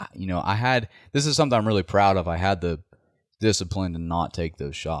 unless this is something I'm really proud of. I had the discipline to not take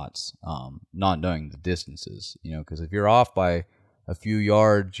those shots, not knowing the distances, because if you're off by a few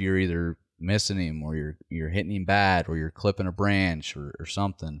yards, you're either missing him or you're hitting him bad or you're clipping a branch or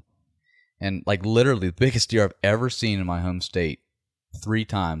something. And like literally the biggest deer I've ever seen in my home state, 3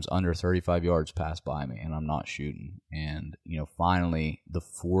 times under 35 yards passed by me, and I'm not shooting. And finally the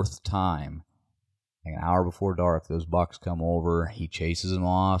 4th time, like an hour before dark, those bucks come over, he chases them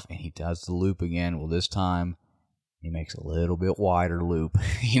off and he does the loop again. Well, this time he makes a little bit wider loop,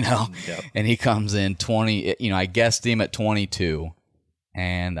 yep. And he comes in 20, I guessed him at 22,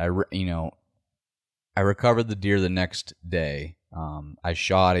 and I recovered the deer the next day. I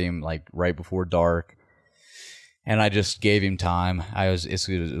shot him like right before dark, and I just gave him time. It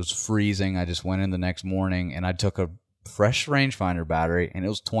was freezing. I just went in the next morning, and I took a fresh rangefinder battery, and it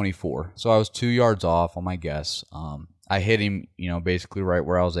was 24. So I was 2 yards off on my guess. I hit him, basically right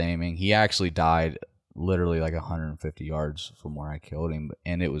where I was aiming. He actually died literally like 150 yards from where I killed him.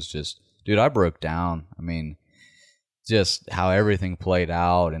 And it was just, dude, I broke down. I mean, just how everything played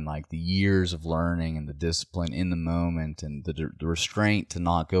out, and like the years of learning and the discipline in the moment, and the restraint to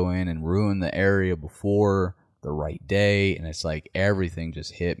not go in and ruin the area before the right day. And it's like everything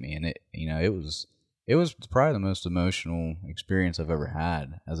just hit me, and it was probably the most emotional experience I've ever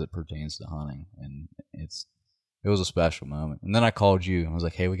had as it pertains to hunting. And it was a special moment. And then I called you. I was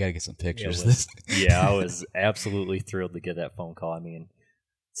like, hey, we got to get some pictures. Yeah, I was absolutely thrilled to get that phone call. I mean,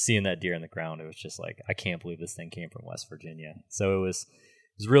 seeing that deer in the ground, it was just like, I can't believe this thing came from West Virginia. So it was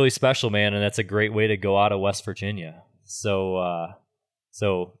really special, man. And that's a great way to go out of West Virginia. So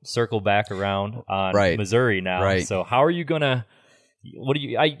circle back around on Missouri now. Right. So how are you going to,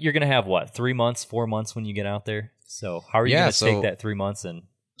 you're going to have what, 3 months, 4 months when you get out there? So how are you going to take that 3 months and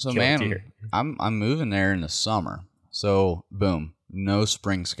kill a deer? I'm moving there in the summer. So boom, no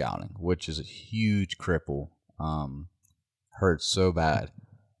spring scouting, which is a huge cripple. Hurts so bad.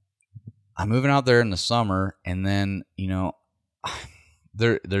 I'm moving out there in the summer, and then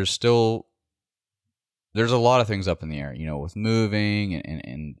there's a lot of things up in the air, with moving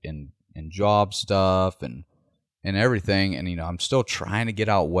and job stuff and everything, and I'm still trying to get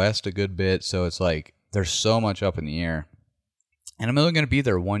out west a good bit, so it's like there's so much up in the air. And I'm only going to be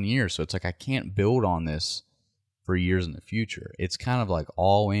there 1 year, so it's like I can't build on this for years in the future. It's kind of like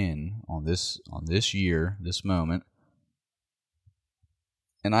all in on this year, this moment.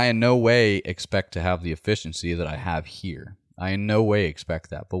 And I in no way expect to have the efficiency that I have here. I in no way expect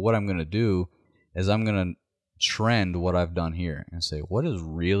that. But what I'm going to do is I'm going to trend what I've done here and say, what has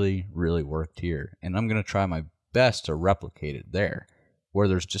really, really worked here? And I'm going to try my best to replicate it there, where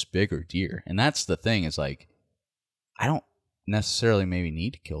there's just bigger deer. And that's the thing, is like, I don't necessarily maybe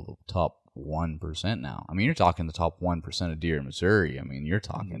need to kill the top 1% now. I mean, you're talking the top 1% of deer in Missouri. I mean, you're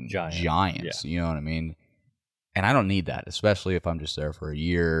talking giants, you know what I mean? And I don't need that, especially if I'm just there for a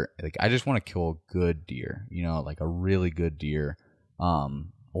year. Like, I just want to kill a good deer, like a really good deer,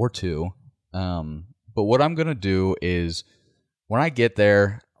 or 2. But what I'm going to do is, when I get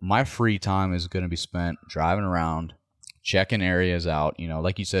there, my free time is going to be spent driving around, checking areas out,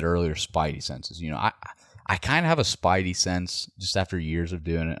 like you said earlier, spidey senses. I kind of have a spidey sense just after years of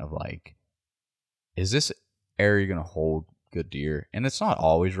doing it, of like, is this area going to hold good deer. And it's not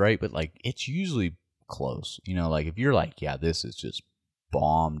always right, but like it's usually close. You know, like if you're like, yeah, this is just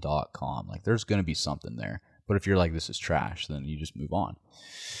bomb.com, like there's going to be something there. But if you're like, this is trash, then you just move on.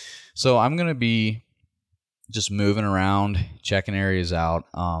 So I'm going to be just moving around, checking areas out.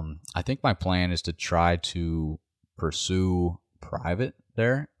 I think my plan is to try to pursue private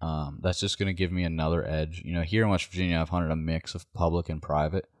there. That's just going to give me another edge. You know, here in West Virginia, I've hunted a mix of public and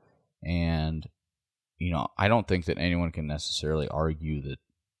private. And, you know, I don't think that anyone can necessarily argue that,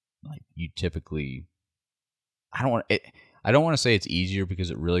 like, you typically, I don't want to say it's easier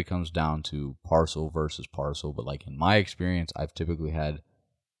because it really comes down to parcel versus parcel. But, like, in my experience, I've typically had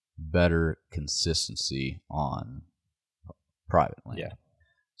better consistency on private land. Yeah.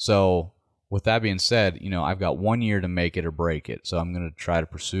 So with that being said, you know, I've got 1 year to make it or break it. So I'm going to try to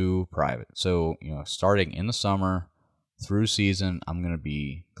pursue private. So, you know, starting in the summer through season, I'm going to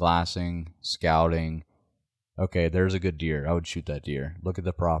be glassing, scouting. Okay, there's a good deer. I would shoot that deer. Look at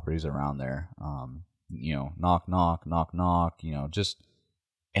the properties around there. You know, knock, knock, knock, knock, you know, just,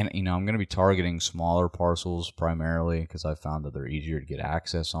 and, you know, I'm going to be targeting smaller parcels primarily because I found that they're easier to get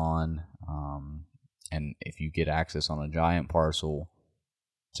access on. And if you get access on a giant parcel,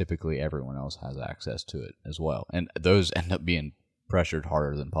 typically everyone else has access to it as well. And those end up being pressured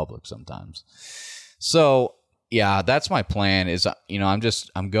harder than public sometimes. So, yeah, that's my plan is, you know,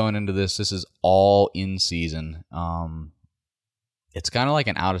 I'm going into this. This is all in season. It's kind of like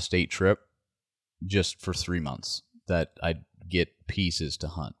an out of state trip just for 3 months that I get pieces to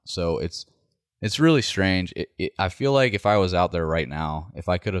hunt. So it's really strange. I feel like if I was out there right now, if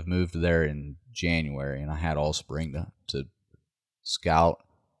I could have moved there in January and I had all spring to scout,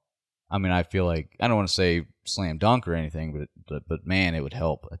 I mean, I feel like, I don't want to say slam dunk or anything, but man, it would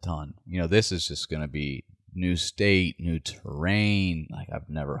help a ton. You know, this is just going to be new state, new terrain. Like, I've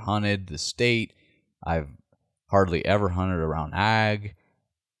never hunted the state. I've hardly ever hunted around ag.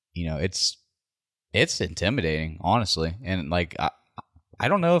 You know, it's intimidating, honestly. And like, I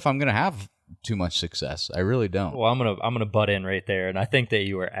don't know if I'm going to have too much success. I really don't. Well, I'm gonna butt in right there, and I think that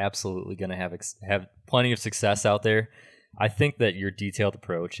you are absolutely gonna have plenty of success out there. I think that your detailed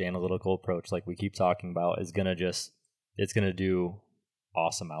approach, analytical approach, like we keep talking about, is gonna do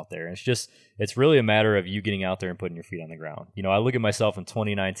awesome out there. And it's really a matter of you getting out there and putting your feet on the ground. You know, I look at myself in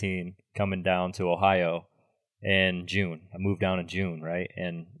 2019 coming down to Ohio in June. I moved down in June, right?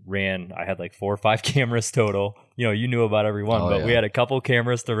 And I had like 4 or 5 cameras total. You know, you knew about every one, but we had a couple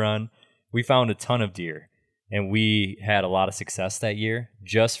cameras to run. We found a ton of deer, and we had a lot of success that year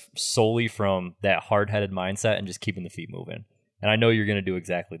just solely from that hard-headed mindset and just keeping the feet moving. And I know you're going to do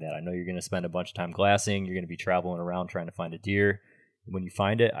exactly that. I know you're going to spend a bunch of time glassing. You're going to be traveling around trying to find a deer. When you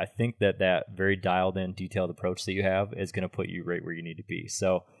find it, I think that very dialed-in, detailed approach that you have is going to put you right where you need to be.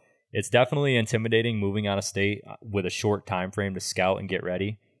 So it's definitely intimidating moving out of state with a short time frame to scout and get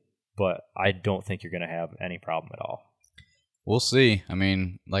ready, but I don't think you're going to have any problem at all. We'll see. I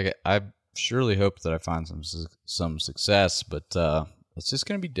mean, like, I surely hope that I find some success, but it's just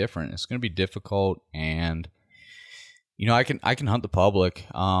going to be different. It's going to be difficult, and you know, I can hunt the public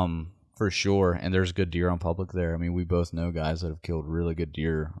for sure, and there's good deer on public there. I mean, we both know guys that have killed really good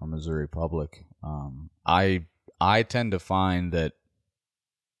deer on Missouri public. I tend to find that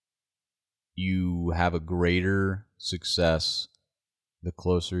you have a greater success the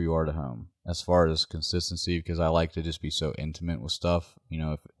closer you are to home as far as consistency, because I like to just be so intimate with stuff. You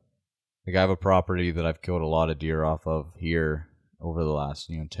know, if like I have a property that I've killed a lot of deer off of here over the last,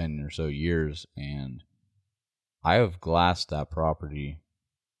 10 or so years, and I have glassed that property,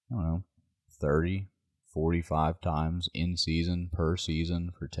 I don't know, 30, 45 times in season per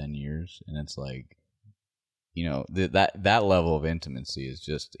season for 10 years. And it's like, that level of intimacy is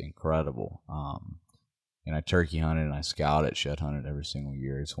just incredible. And I turkey hunted and I scout it, shed hunted every single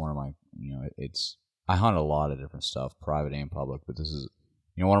year. It's one of my, I hunt a lot of different stuff, private and public, but this is,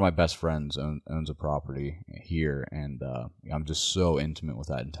 one of my best friends owns a property here, and I'm just so intimate with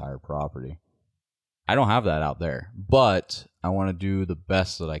that entire property. I don't have that out there, but I want to do the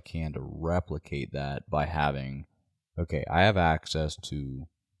best that I can to replicate that by having, I have access to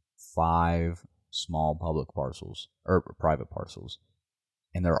 5 small public parcels, or private parcels,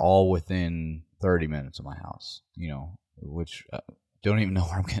 and they're all within 30 minutes of my house, which don't even know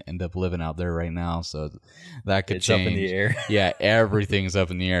where I'm going to end up living out there right now. So that could change. It's up in the air. Yeah, everything's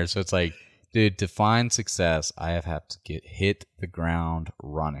up in the air. So it's like, dude, to find success, I have to hit the ground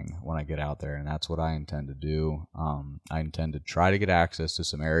running when I get out there. And that's what I intend to do. I intend to try to get access to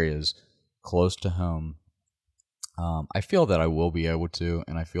some areas close to home. I feel that I will be able to,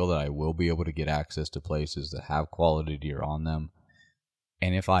 and I feel that I will be able to get access to places that have quality deer on them.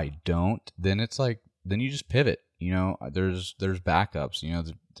 And if I don't, then it's like, then you just pivot. there's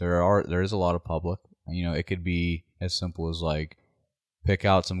backups. There is a lot of public. It could be as simple as like pick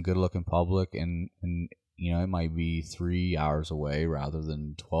out some good looking public, and it might be 3 hours away rather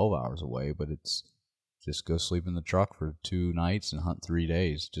than 12 hours away, but it's just go sleep in the truck for 2 nights and hunt 3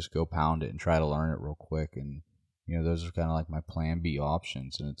 days. Just go pound it and try to learn it real quick. And those are kind of like my plan B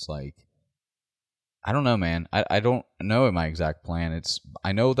options. And it's like, I don't know, man. I don't know my exact plan.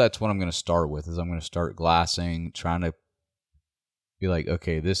 I know that's what I'm going to start with. Is I'm going to start glassing, trying to be like,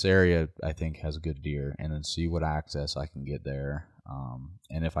 okay, this area I think has good deer, and then see what access I can get there.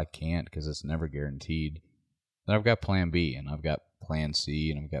 And if I can't, because it's never guaranteed, then I've got plan B, and I've got plan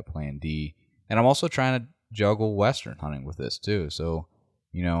C, and I've got plan D. And I'm also trying to juggle Western hunting with this too. So,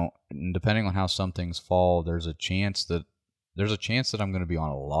 depending on how some things fall, there's a chance that I'm going to be on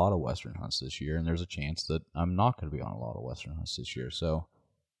a lot of Western hunts this year, and there's a chance that I'm not going to be on a lot of Western hunts this year. So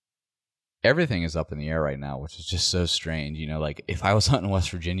everything is up in the air right now, which is just so strange. Like if I was hunting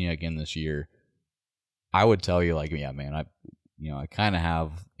West Virginia again this year, I would tell you like, yeah, man, I kind of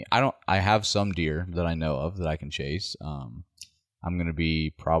have, I have some deer that I know of that I can chase. I'm going to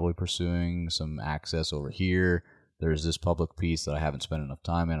be probably pursuing some access over here. There's this public piece that I haven't spent enough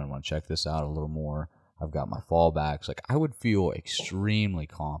time in. I want to check this out a little more. I've got my fallbacks. Like I would feel extremely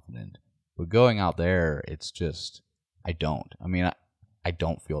confident, but going out there, it's just, I don't. I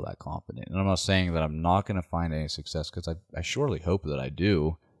don't feel that confident. And I'm not saying that I'm not going to find any success, because I surely hope that I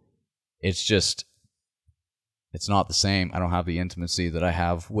do. It's just, it's not the same. I don't have the intimacy that I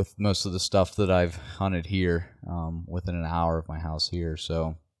have with most of the stuff that I've hunted here, within an hour of my house here.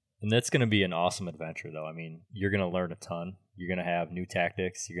 So, and that's going to be an awesome adventure, though. You're going to learn a ton. You're going to have new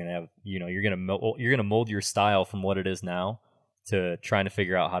tactics. You're going to have, you're going to mold your style from what it is now to trying to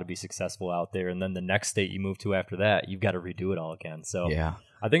figure out how to be successful out there. And then the next state you move to after that, you've got to redo it all again. So yeah,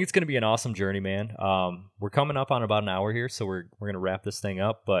 I think it's going to be an awesome journey, man. We're coming up on about an hour here, so we're going to wrap this thing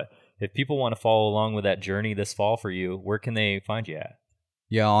up. But if people want to follow along with that journey this fall for you, where can they find you at?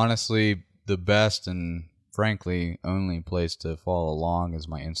 Yeah, honestly, the best and frankly only place to follow along is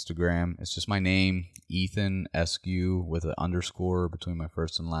my Instagram. It's just my name, Ethan Escue, with an underscore between my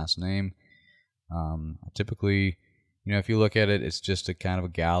first and last name. Typically, if you look at it, it's just a kind of a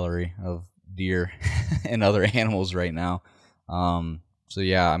gallery of deer and other animals right now. So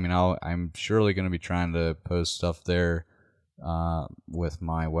yeah, I'm surely going to be trying to post stuff there with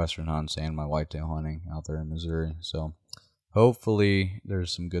my Western hunts and my whitetail hunting out there in Missouri. So hopefully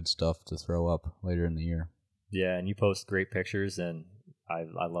there's some good stuff to throw up later in the year. Yeah, and you post great pictures, and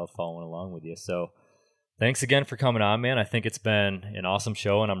I love following along with you. So thanks again for coming on, man. I think it's been an awesome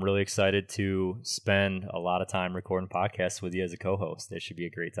show, and I'm really excited to spend a lot of time recording podcasts with you as a co-host. It should be a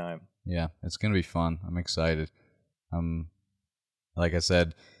great time. Yeah, it's going to be fun. I'm excited. Like I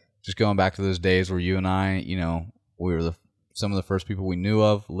said, just going back to those days where you and I, we were some of the first people we knew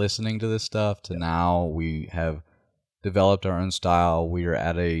of listening to this stuff, to now we have developed our own style. We are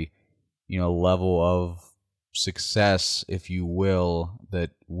at a, level of success, if you will, that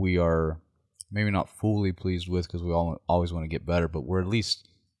we are maybe not fully pleased with, because we always want to get better, but we're at least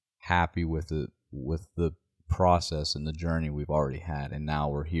happy with the process and the journey we've already had. And now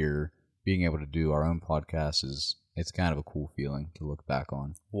we're here being able to do our own podcast. It's kind of a cool feeling to look back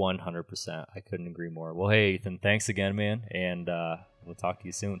on. 100%. I couldn't agree more. Well, hey, Ethan, thanks again, man. And we'll talk to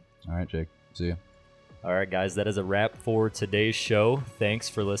you soon. All right, Jake. See you. All right, guys, that is a wrap for today's show. Thanks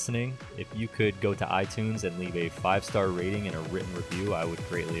for listening. If you could go to iTunes and leave a 5-star rating and a written review, I would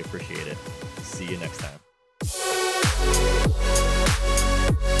greatly appreciate it. See you next time.